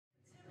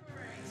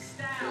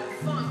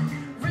funk,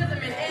 rhythm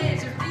and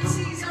edge of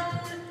DC's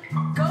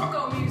own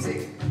go-go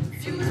music,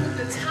 fused with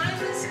the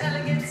timeless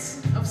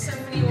elegance of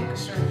Symphony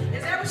Orchestra.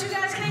 Is that what you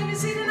guys came to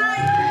see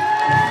tonight?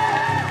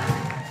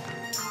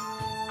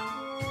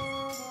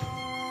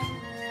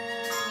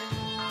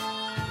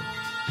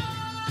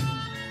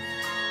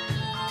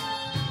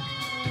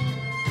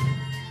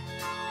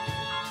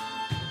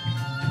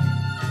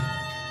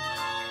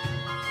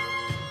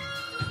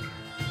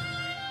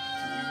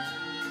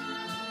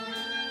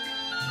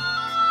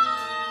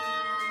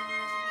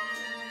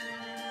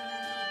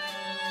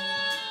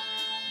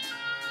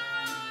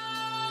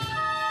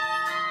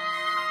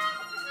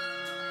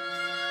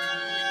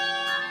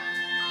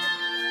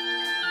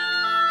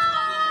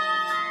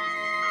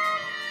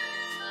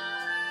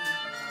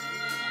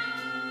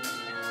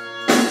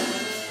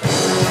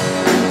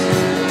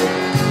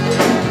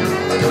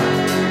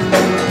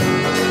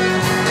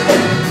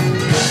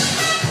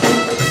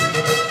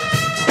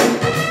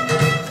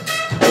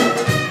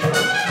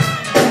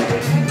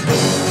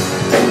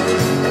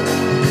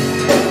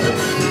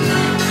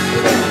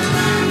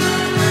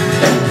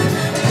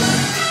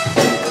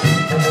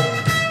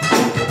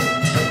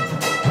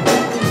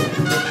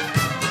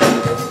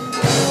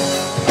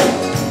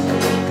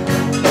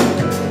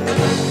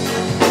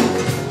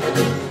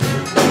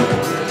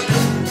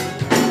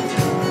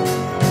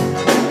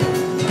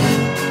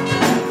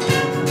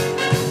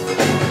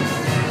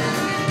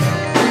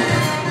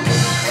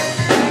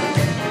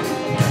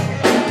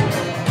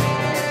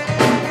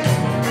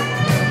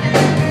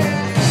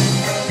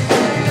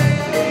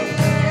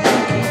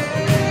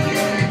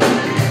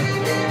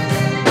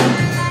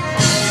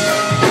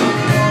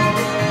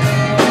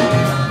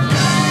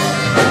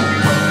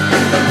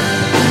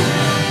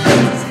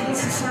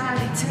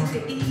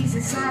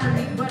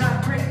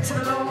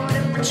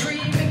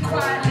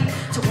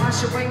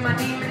 Away my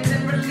demons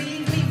and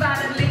relieve me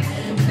violently.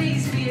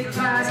 Please be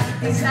advised,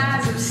 these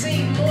eyes have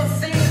seen more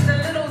things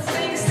than little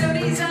things, still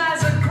these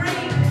eyes are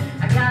green.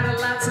 I got a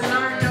lot to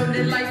learn, know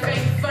that life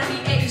ain't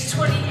funny. Age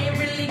 20 ain't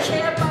really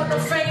care about no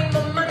fame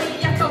or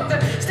money. I thought the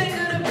sting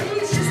of the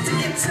bees just to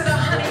get to the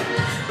honey,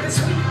 but it's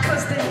sweet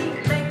cause the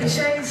heat make the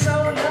shade so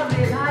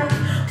lovely. Like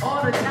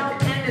all the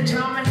doubt and the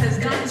drama has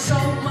done so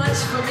much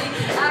for me.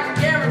 I can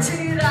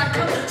guarantee that I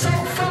come so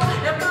far,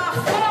 and by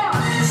far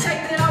I can say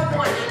that I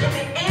won in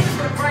the end.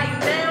 But right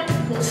now,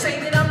 won't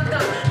say that I'm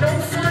done. No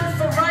fun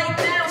for right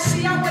now.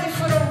 See, I wait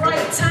for the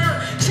right time.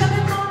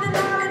 Chilling on an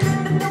island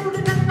in the nude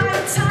in the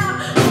nighttime.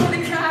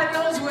 Only God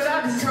knows what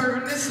I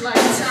deserve in this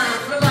lifetime.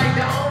 Feel like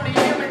the only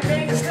human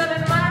being still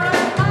in my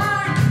right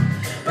mind.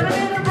 But I'm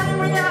in a brain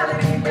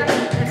reality back,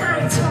 and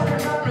I ain't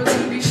talking about no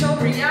TV show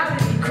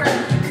reality crap.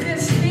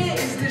 This here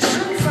is the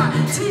truth. I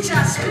teach,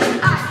 I speak,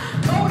 I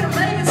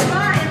motivate,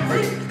 inspire, and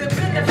reap the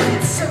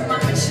benefits of my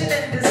mission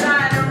and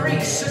desire to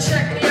reach. So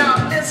check me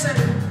out, listen.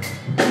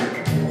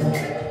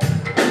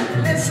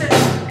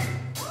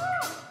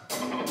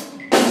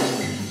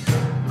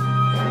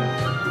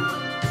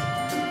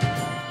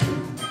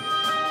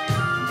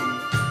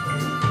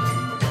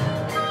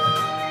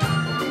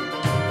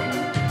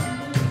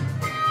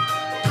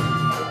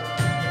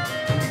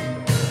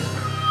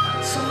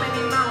 So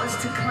many mountains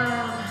to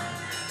climb,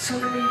 so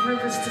many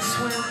rivers to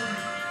swim,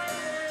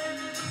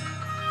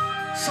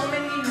 so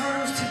many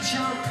hurdles to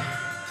jump,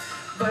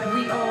 but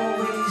we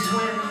always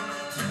win.